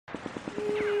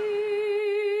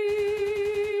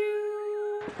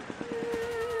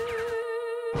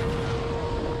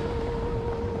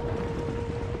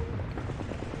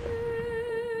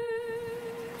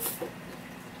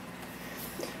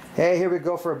Hey, here we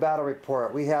go for a battle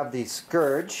report. We have the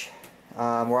Scourge,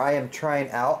 where I am trying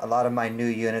out a lot of my new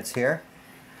units here.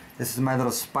 This is my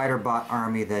little spider bot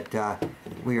army that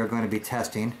we are going to be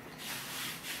testing.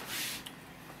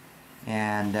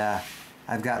 And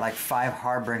I've got like 5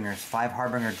 Harbinger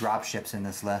dropships in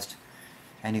this list.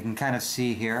 And you can kind of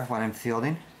see here what I'm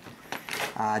fielding.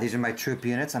 These are my troop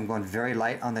units. I'm going very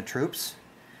light on the troops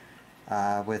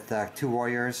with 2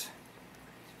 warriors.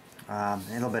 A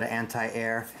little bit of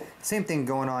anti-air. Same thing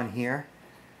going on here.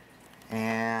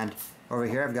 And over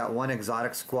here I've got 1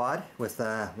 exotic squad with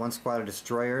 1 squad of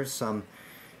destroyers, some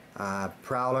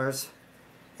prowlers,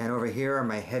 and over here are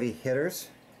my heavy hitters.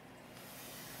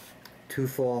 2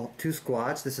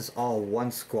 squads. This is all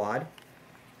 1 squad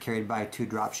carried by 2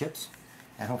 dropships,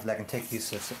 and hopefully I can take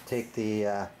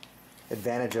the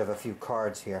advantage of a few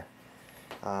cards here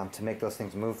to make those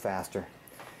things move faster.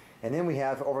 And then we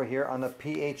have over here on the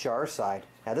PHR side.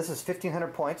 Now this is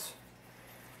 1,500 points,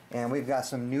 and we've got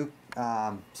some new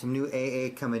AA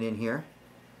coming in here,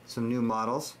 some new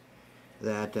models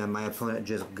that my opponent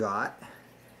just got,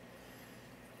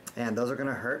 and those are going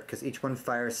to hurt because each one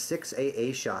fires 6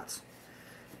 AA shots.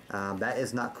 That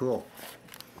is not cool.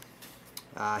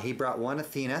 He brought 1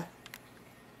 Athena.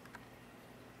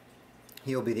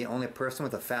 He'll be the only person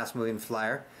with a fast-moving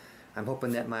flyer. I'm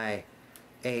hoping that my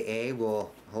AA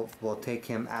will take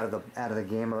him out of the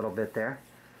game a little bit there.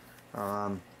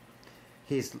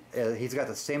 He's got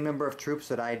the same number of troops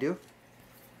that I do.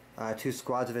 2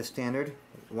 squads of his standard,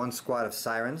 1 squad of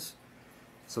sirens.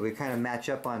 So we kind of match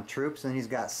up on troops, and he's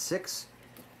got 6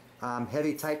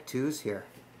 heavy type 2s here.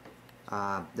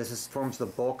 This forms the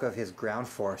bulk of his ground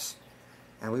force,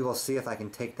 and we will see if I can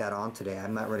take that on today.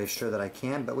 I'm not really sure that I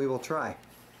can, but we will try.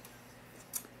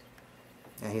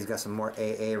 And he's got some more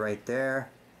AA right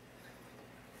there,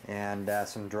 and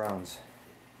some drones.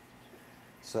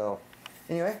 So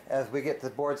anyway, as we get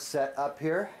the board set up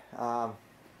here, I'll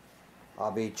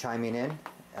be chiming in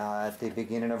at the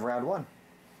beginning of round 1.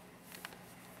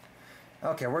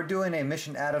 Okay, we're doing a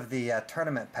mission out of the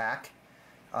tournament pack.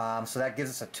 So that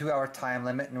gives us a 2-hour time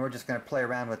limit, and we're just going to play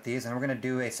around with these, and we're going to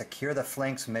do a secure the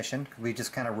flanks mission. We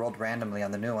just kind of rolled randomly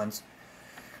on the new ones,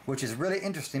 which is really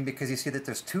interesting because you see that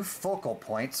there's 2 focal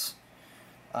points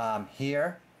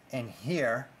here and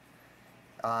here,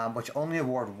 which only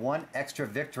award 1 extra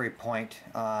victory point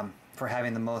for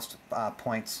having the most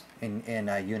points in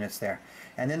units there.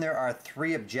 And then there are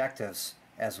 3 objectives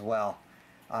as well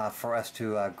for us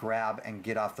to grab and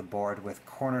get off the board with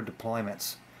corner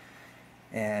deployments.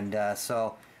 And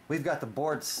so we've got the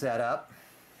board set up,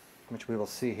 which we will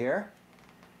see here.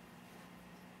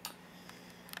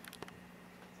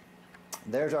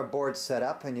 There's our board set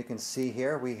up, and you can see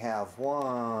here we have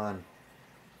 1,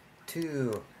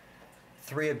 2,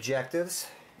 3 objectives,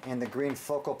 and the green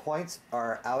focal points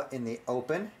are out in the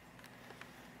open,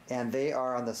 and they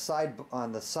are on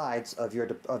the sides of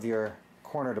your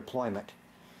corner deployment.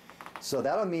 So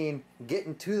that'll mean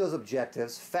getting to those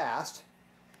objectives fast,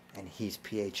 and he's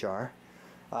PHR.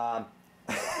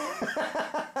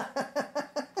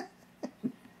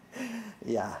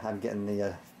 Yeah, I'm getting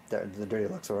the dirty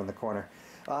looks over in the corner.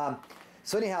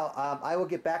 So anyhow, I will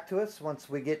get back to us once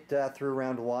we get through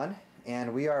round 1,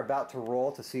 and we are about to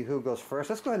roll to see who goes first.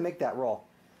 Let's go ahead and make that roll.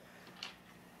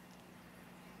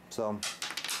 So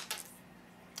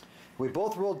we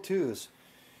both rolled 2s,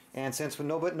 and since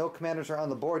no commanders are on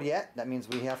the board yet, that means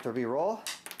we have to re-roll.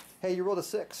 Hey, you rolled a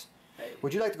 6. Hey.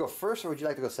 Would you like to go first, or would you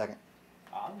like to go second?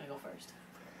 I'm gonna go first.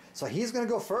 So he's gonna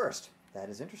go first. That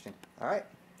is interesting. All right,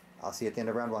 I'll see you at the end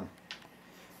of round 1.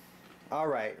 All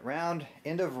right,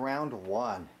 end of round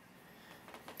 1.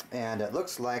 And it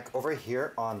looks like over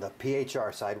here on the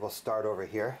PHR side, we'll start over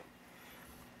here.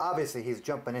 Obviously, he's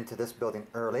jumping into this building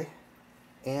early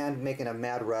and making a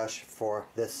mad rush for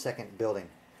this second building.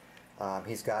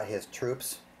 He's got his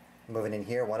troops moving in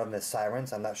here. One of them is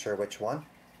sirens. I'm not sure which one,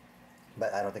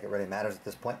 but I don't think it really matters at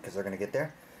this point because they're going to get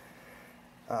there.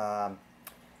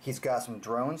 He's got some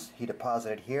drones he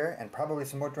deposited here, and probably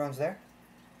some more drones there.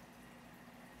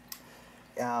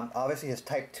 Obviously his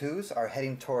type 2s are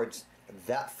heading towards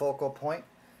that focal point,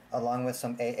 along with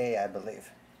some AA, I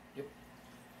believe. Yep.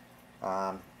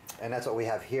 And that's what we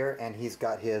have here, and he's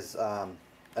got his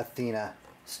Athena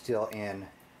still in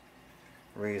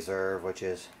reserve, which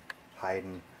is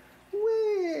hiding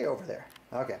way over there.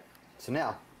 Okay, so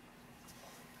now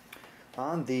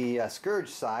on the Scourge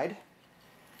side,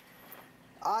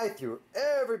 I threw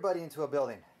everybody into a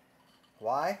building.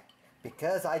 Why?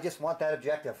 Because I just want that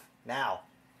objective now.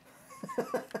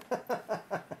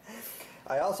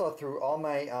 I also threw all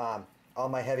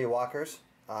my heavy walkers,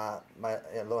 my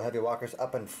little heavy walkers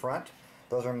up in front.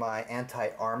 Those are my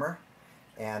anti-armor,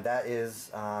 and that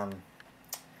is all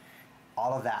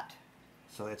of that.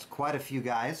 So it's quite a few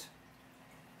guys.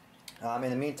 In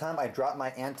the meantime, I dropped my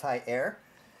anti-air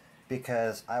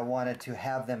because I wanted to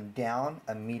have them down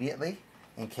immediately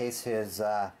in case his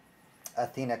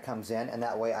Athena comes in, and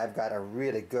that way I've got a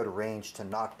really good range to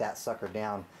knock that sucker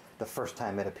down the first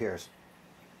time it appears.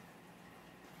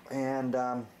 And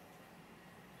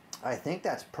I think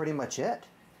that's pretty much it.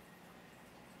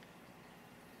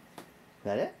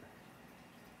 That it?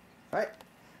 All right.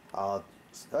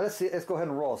 Let's see. Let's go ahead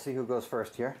and roll. See who goes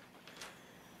first here.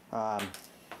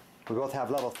 We both have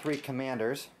level 3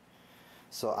 commanders,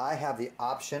 so I have the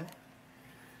option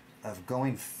of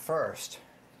going first,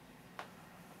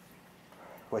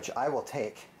 which I will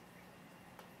take.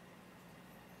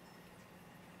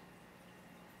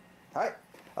 All right.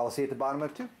 I will see you at the bottom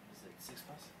of 2. Is it 6+?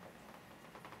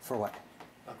 For what?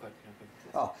 Oh, good.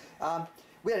 Oh,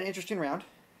 we had an interesting round.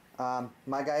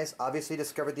 My guys obviously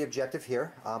discovered the objective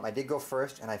here. I did go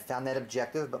first, and I found that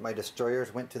objective, but my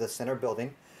destroyers went to the center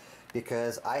building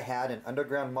because I had an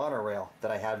underground monorail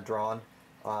that I had drawn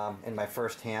in my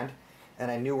first hand, and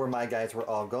I knew where my guys were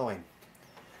all going.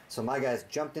 So my guys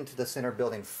jumped into the center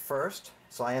building first,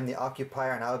 so I am the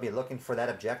occupier, and I will be looking for that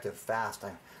objective fast.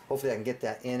 Hopefully I can get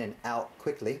that in and out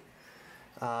quickly.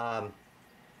 Other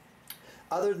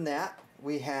than that,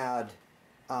 we had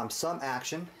some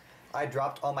action. I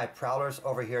dropped all my prowlers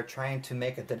over here trying to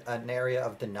make an area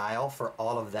of denial for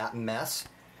all of that mess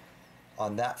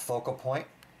on that focal point.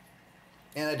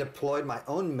 And I deployed my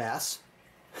own mess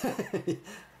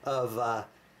of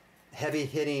heavy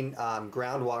hitting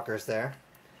ground walkers there.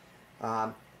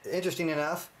 Interesting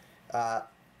enough,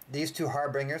 these 2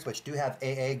 Harbingers, which do have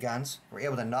AA guns, were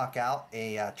able to knock out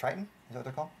a Triton, is that what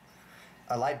they're called?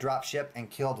 A light dropship, and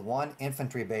killed 1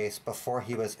 infantry base before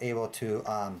he was able to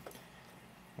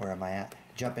where am I at?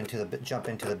 Jump into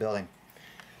the building.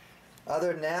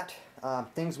 Other than that,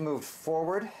 things moved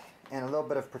forward, and a little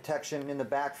bit of protection in the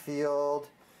backfield,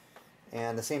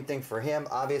 and the same thing for him.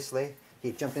 Obviously,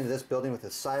 he jumped into this building with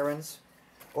his sirens.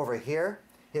 Over here,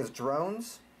 his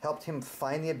drones helped him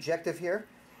find the objective here,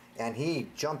 and he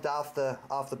jumped off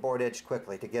the board edge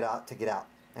quickly to get out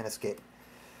and escape.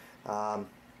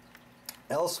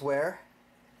 Elsewhere,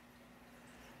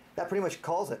 that pretty much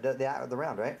calls it the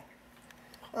round, right?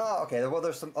 Oh, okay. Well,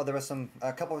 there was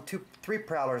a couple of 3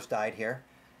 prowlers died here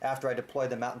after I deployed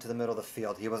them out into the middle of the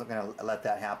field. He wasn't going to let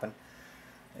that happen.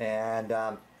 And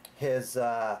his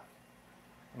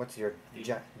what's your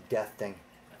death thing?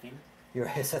 Athena?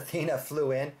 His Athena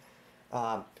flew in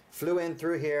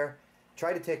through here,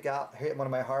 tried to hit one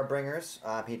of my Harbingers.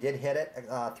 He did hit it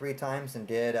 3 times and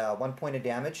did 1 point of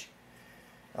damage.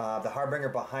 The Harbinger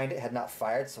behind it had not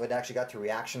fired, so it actually got to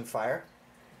reaction fire.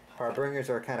 Harbingers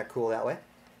are kind of cool that way.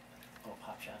 Oh,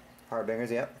 pop shot. Harbingers,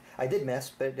 yep. I did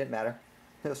miss, but it didn't matter.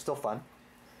 It was still fun.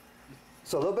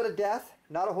 So a little bit of death,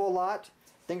 not a whole lot.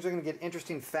 Things are going to get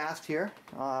interesting fast here,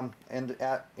 in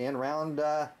round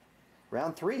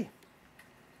 3. Cool.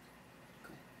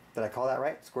 Did I call that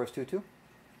right? Scores 2-2.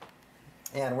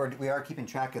 And we are keeping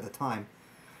track of the time.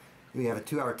 We have a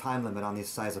 2-hour time limit on these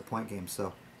size of point games,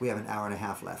 so we have an hour and a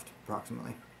half left,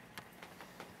 approximately.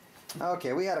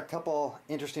 Okay, we had a couple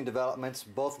interesting developments,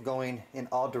 both going in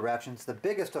all directions. The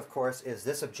biggest, of course, is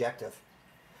this objective.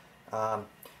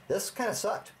 This kind of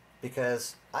sucked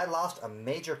because I lost a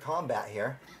major combat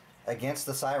here against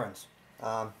the Sirens.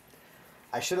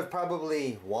 I should have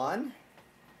probably won,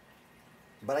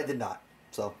 but I did not.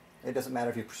 So it doesn't matter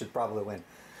if you should probably win.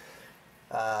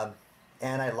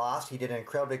 And I lost. He did an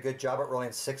incredibly good job at rolling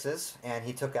 6s, and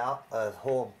he took out a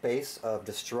whole base of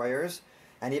destroyers.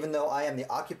 And even though I am the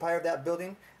occupier of that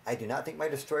building, I do not think my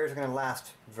destroyers are going to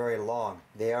last very long.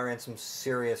 They are in some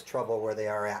serious trouble where they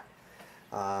are at.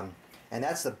 And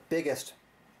that's the biggest,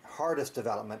 hardest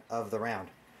development of the round.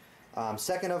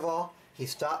 Second of all, he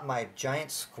stopped my giant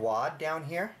squad down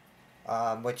here,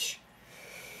 and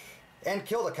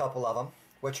killed a couple of them,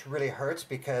 which really hurts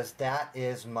because that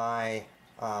is my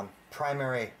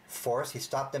primary force. He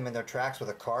stopped them in their tracks with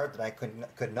a card that I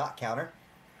could not counter.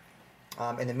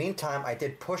 In the meantime, I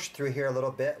did push through here a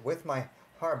little bit with my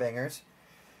Harbingers,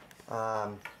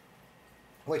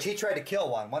 which he tried to kill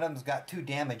one. One of them's got 2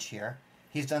 damage here.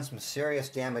 He's done some serious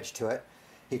damage to it.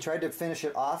 He tried to finish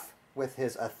it off with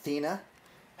his Athena.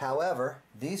 However,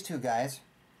 these 2 guys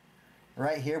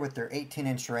right here with their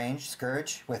 18-inch range,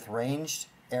 Scourge with ranged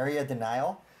area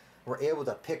denial, were able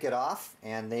to pick it off,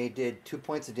 and they did 2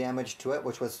 points of damage to it,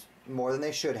 which was more than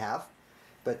they should have.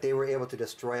 But they were able to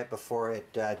destroy it before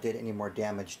it did any more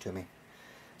damage to me.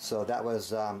 So that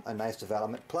was a nice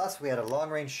development. Plus, we had a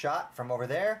long-range shot from over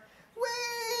there,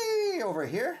 way over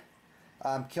here.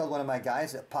 Killed one of my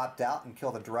guys that popped out and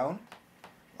killed a drone.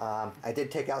 I did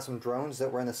take out some drones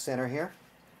that were in the center here.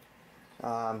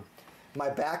 My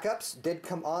backups did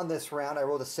come on this round. I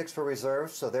rolled a 6 for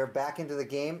reserve, so they're back into the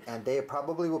game, and they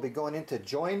probably will be going in to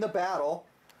join the battle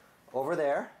over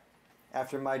there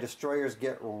after my destroyers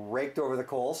get raked over the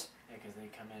coals. Yeah, because they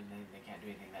come in and they can't do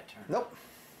anything that turn. Nope.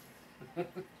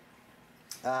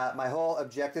 My whole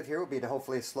objective here will be to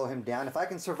hopefully slow him down. If I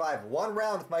can survive one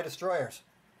round with my destroyers,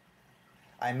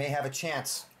 I may have a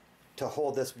chance to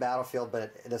hold this battlefield,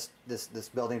 but this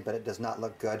building, but it does not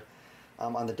look good.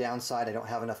 On the downside, I don't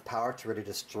have enough power to really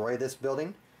destroy this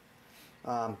building,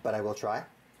 but I will try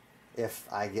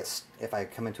if I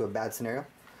come into a bad scenario.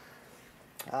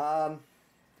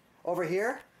 Over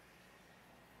here,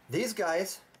 these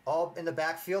guys all in the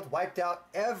backfield wiped out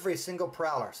every single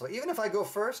prowler. So even if I go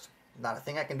first, not a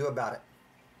thing I can do about it.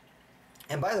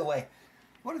 And by the way,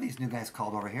 what are these new guys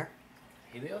called over here?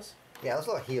 Helios? Yeah, those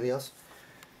little Helios.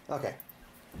 Okay.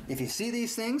 If you see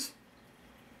these things,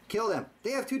 kill them.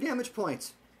 They have 2 damage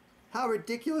points. How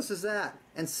ridiculous is that?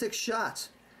 And 6 shots.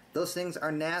 Those things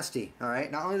are nasty,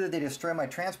 alright? Not only did they destroy my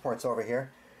transports over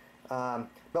here,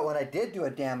 but when I did do a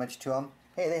damage to them,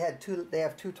 hey, they have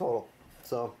 2 total.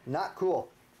 So, not cool.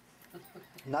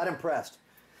 Not impressed.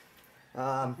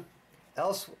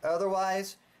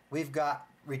 Otherwise, we've got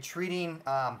retreating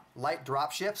light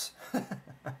dropships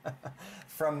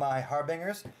from my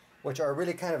Harbingers, which are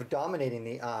really kind of dominating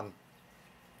the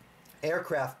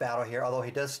aircraft battle here, although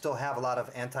he does still have a lot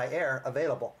of anti-air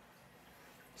available.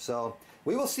 So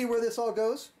we will see where this all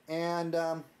goes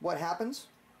and what happens.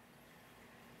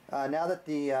 Now that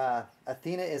the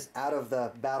Athena is out of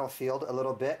the battlefield a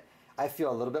little bit, I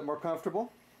feel a little bit more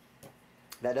comfortable.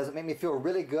 That doesn't make me feel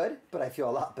really good, but I feel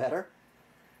a lot better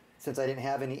since I didn't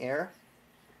have any air.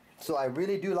 So I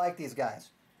really do like these guys.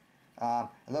 A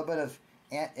little bit of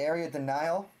area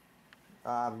denial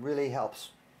really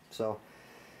helps. So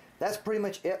that's pretty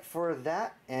much it for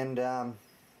that. And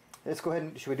let's go ahead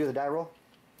and, should we do the die roll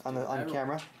on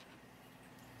camera?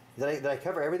 Did I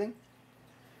cover everything?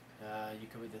 You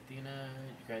covered the Athena,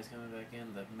 you guys coming back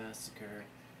in, the massacre,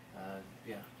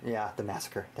 yeah. Yeah, the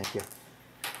massacre, thank you.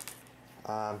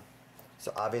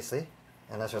 So obviously,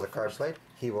 unless there's a card played,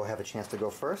 he will have a chance to go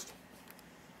first.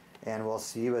 And we'll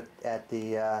see you at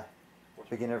the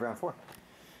beginning of round 4.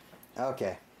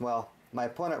 Okay, well, my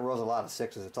opponent rolls a lot of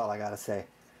 6s, that's all I gotta say.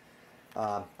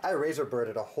 I razor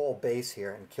birded a whole base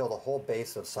here and killed a whole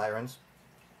base of sirens,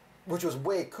 which was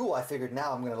way cool. I figured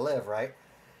now I'm gonna live, right?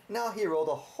 Now he rolled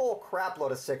a whole crap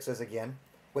load of 6s again,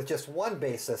 with just 1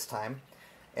 base this time,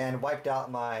 and wiped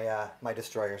out my my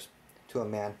destroyers to a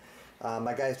man.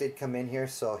 My guys did come in here,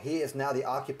 so he is now the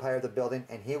occupier of the building,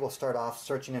 and he will start off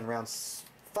searching in round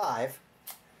 5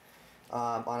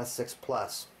 on a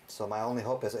 6+. So my only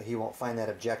hope is that he won't find that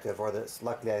objective, or that it's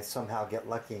luckily I somehow get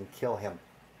lucky and kill him,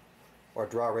 or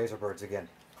draw razor birds again.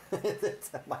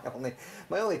 That's my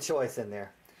only choice in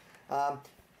there. I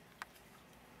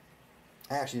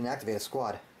actually didn't activate a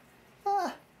squad.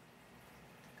 I'll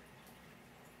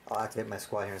activate my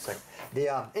squad here in a second.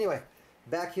 Anyway,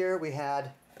 back here we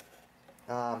had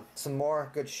some more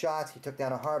good shots. He took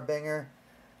down a Harbinger.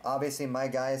 Obviously my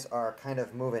guys are kind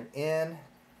of moving in.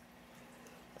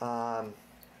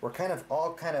 We're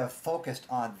all kind of focused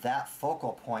on that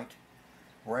focal point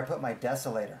where I put my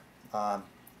Desolator,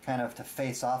 kind of to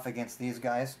face off against these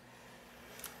guys.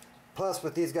 Plus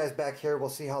with these guys back here, we'll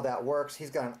see how that works. He's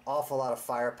got an awful lot of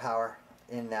firepower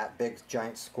in that big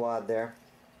giant squad there.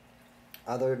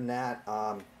 Other than that,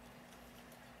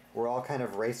 we're all kind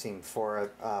of racing for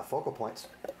focal points.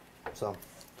 So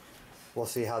we'll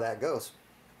see how that goes.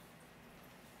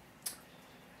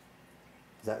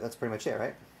 That's pretty much it,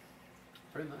 right?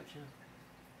 Pretty much,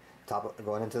 yeah.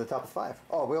 Going into the top of 5.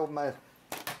 Oh,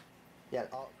 yeah.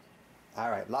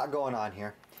 All right, a lot going on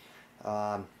here.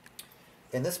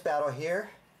 In this battle here,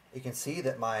 you can see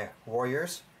that my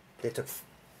warriors, I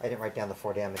didn't write down the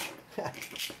 4 damage.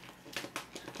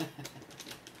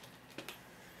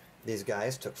 These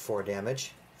guys took 4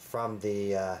 damage from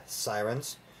the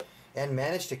sirens and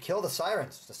managed to kill the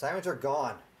sirens. The sirens are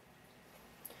gone.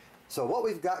 So what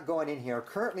we've got going in here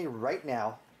currently right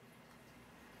now,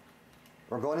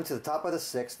 we're going into the top of the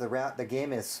 6th. The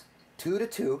game is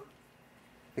 2-2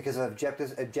 because of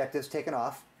objectives taken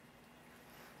off.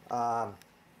 I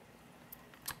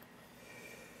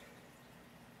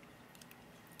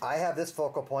have this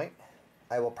focal point.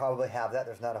 I will probably have that.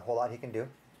 There's not a whole lot he can do.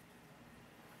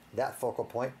 That focal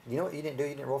point. You know what you didn't do?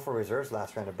 You didn't roll for reserves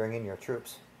last round to bring in your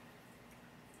troops.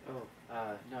 Oh,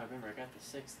 no, I remember I got the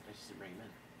 6th, I just didn't bring them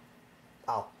in.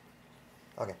 Oh.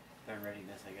 Okay. They're in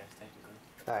readiness, I guess, technically.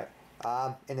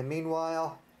 Alright. In the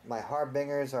meanwhile, my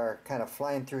harbingers are kind of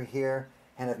flying through here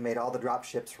and have made all the drop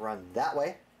ships run that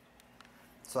way.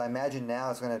 So I imagine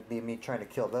now it's going to be me trying to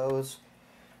kill those.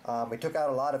 We took out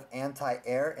a lot of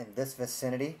anti-air in this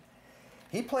vicinity.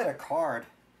 He played a card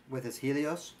with his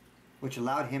Helios, which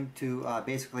allowed him to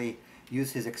basically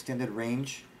use his extended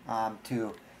range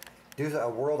to do a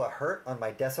world of hurt on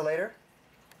my Desolator.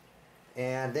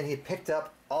 And then he picked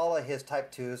up all of his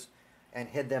Type 2s and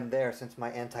hid them there since my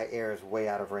anti-air is way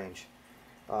out of range.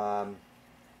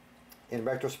 In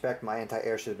retrospect, my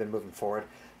anti-air should have been moving forward,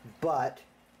 but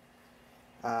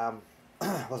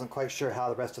wasn't quite sure how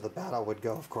the rest of the battle would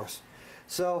go, of course.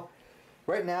 So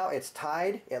right now it's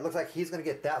tied. It looks like he's going to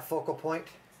get that focal point.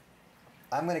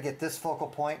 I'm going to get this focal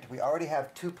point. We already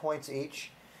have 2 points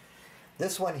each.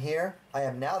 This one here, I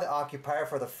am now the occupier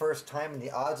for the first time, and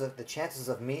the chances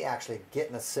of me actually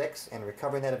getting a 6 and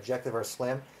recovering that objective are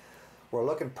slim. We're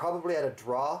looking probably at a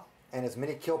draw and as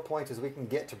many kill points as we can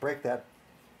get to break that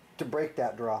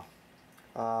draw.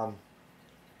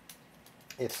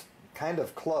 It's kind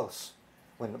of close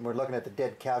when we're looking at the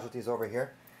dead casualties over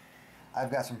here.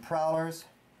 I've got some prowlers,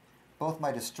 both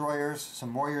my destroyers,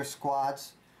 some warrior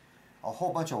squads, a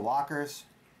whole bunch of walkers,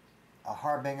 a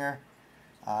harbinger,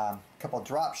 a couple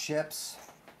drop ships.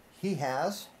 He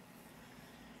has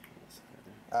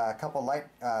a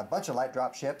bunch of light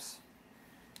drop ships.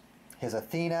 His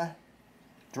Athena,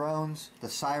 drones, the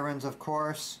sirens, of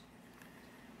course,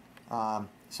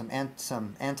 some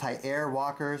anti-air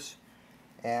walkers,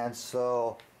 and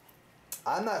so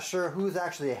I'm not sure who's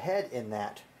actually ahead in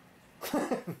that.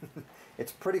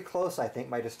 It's pretty close, I think.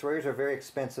 My destroyers are very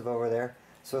expensive over there.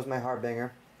 So is my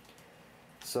harbinger.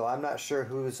 So I'm not sure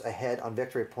who's ahead on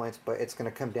victory points, but it's going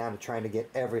to come down to trying to get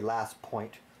every last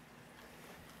point.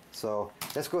 So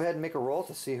let's go ahead and make a roll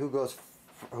to see who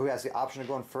has the option of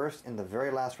going first in the very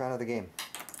last round of the game.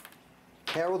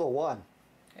 Harold a 1.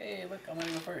 Hey, look, I'm going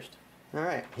to go first. All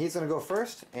right, he's going to go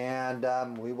first, and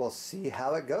we will see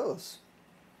how it goes.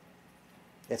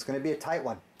 It's going to be a tight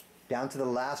one, down to the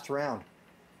last round.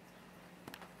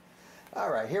 All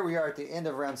right, here we are at the end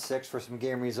of round 6 for some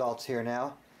game results here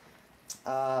now.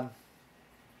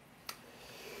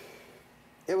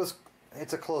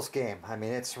 It's a close game. I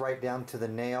mean, it's right down to the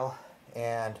nail,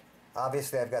 and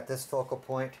obviously I've got this focal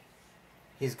point.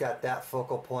 He's got that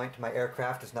focal point. My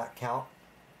aircraft does not count.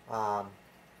 At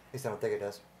least I don't think it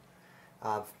does.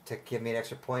 To give me an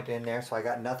extra point in there, so I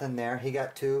got nothing there. He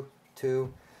got 2,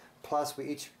 plus we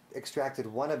each extracted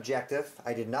 1 objective.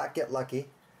 I did not get lucky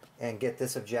and get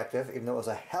this objective, even though it was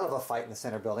a hell of a fight in the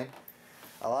center building.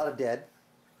 A lot of dead.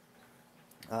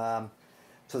 So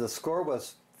the score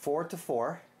was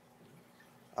 4-4,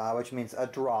 which means a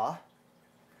draw.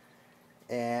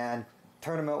 And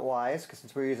tournament-wise, because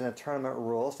since we're using the tournament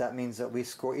rules, that means that we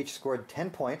each scored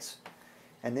 10 points.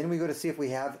 And then we go to see if we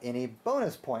have any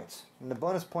bonus points. And the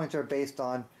bonus points are based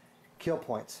on kill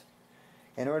points.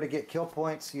 In order to get kill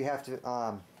points, you have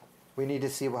to. We need to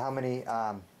see how many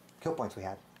kill points we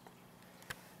had.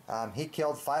 He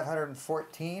killed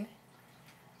 514.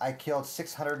 I killed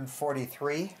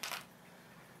 643.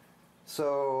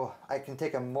 So I can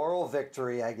take a moral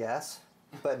victory, I guess,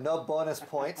 but no bonus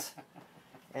points.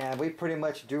 And we pretty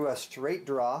much drew a straight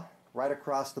draw right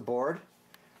across the board.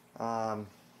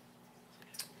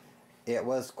 It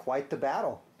was quite the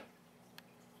battle.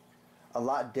 A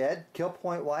lot dead. Kill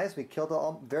point wise, we killed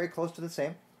all very close to the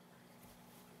same.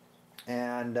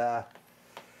 And I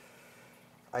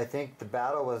think the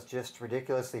battle was just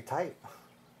ridiculously tight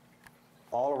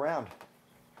all around.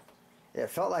 It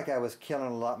felt like I was killing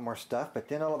a lot more stuff, but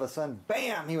then all of a sudden,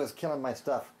 bam, he was killing my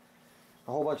stuff.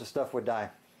 A whole bunch of stuff would die.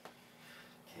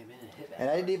 Came in and hit that. And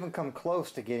I didn't even come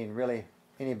close to getting really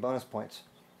any bonus points.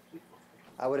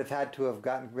 I would have had to have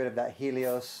gotten rid of that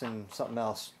Helios and something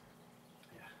else.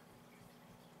 Yeah.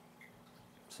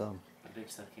 So. The big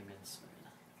stuff came in soon.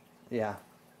 Yeah.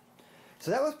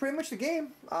 So that was pretty much the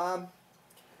game. My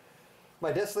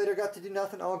Desolator got to do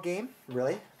nothing all game,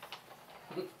 really.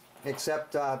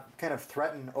 Except kind of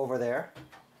threaten over there.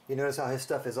 You notice how his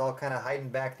stuff is all kind of hiding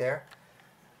back there.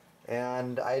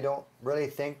 And I don't really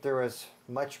think there was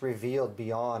much revealed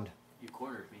beyond. You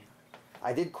cornered me.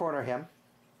 I did corner him.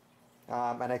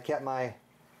 And I kept my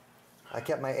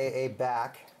AA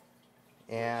back.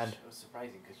 And it was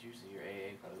surprising because usually your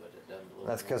AA probably would have done a little.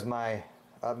 that's because my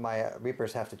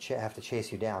Reapers have to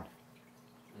chase you down.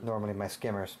 Normally my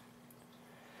skimmers.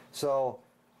 So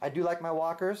I do like my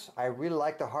walkers. I really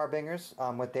like the harbingers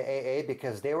with the AA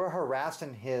because they were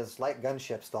harassing his light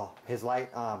gunships, his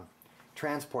light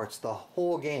transports the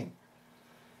whole game.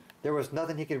 There was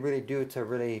nothing he could really do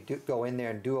to go in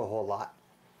there and do a whole lot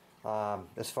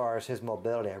as far as his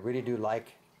mobility. I really do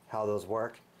like how those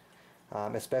work,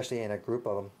 especially in a group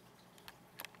of them.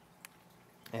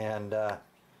 And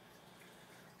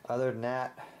other than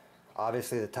that,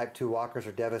 obviously the Type 2 walkers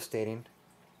are devastating.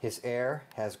 His air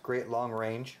has great long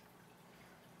range.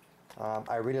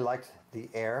 I really liked the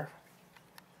air.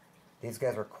 These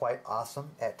guys were quite awesome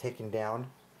at taking down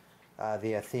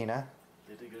the Athena.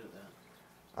 They did good at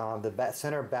that. The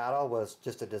center battle was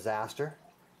just a disaster.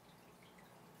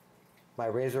 My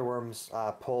razor worms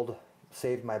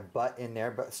saved my butt in there,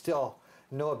 but still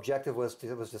no objective was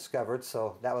discovered,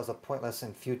 so that was a pointless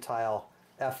and futile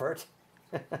effort.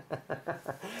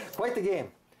 Quite the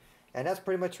game. And that's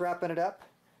pretty much wrapping it up.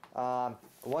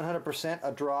 100%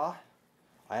 a draw.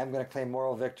 I am going to claim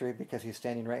moral victory because he's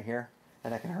standing right here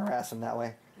and I can harass him that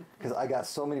way because I got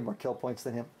so many more kill points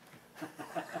than him.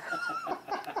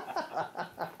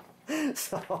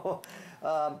 So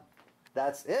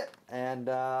that's it, and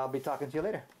I'll be talking to you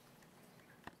later.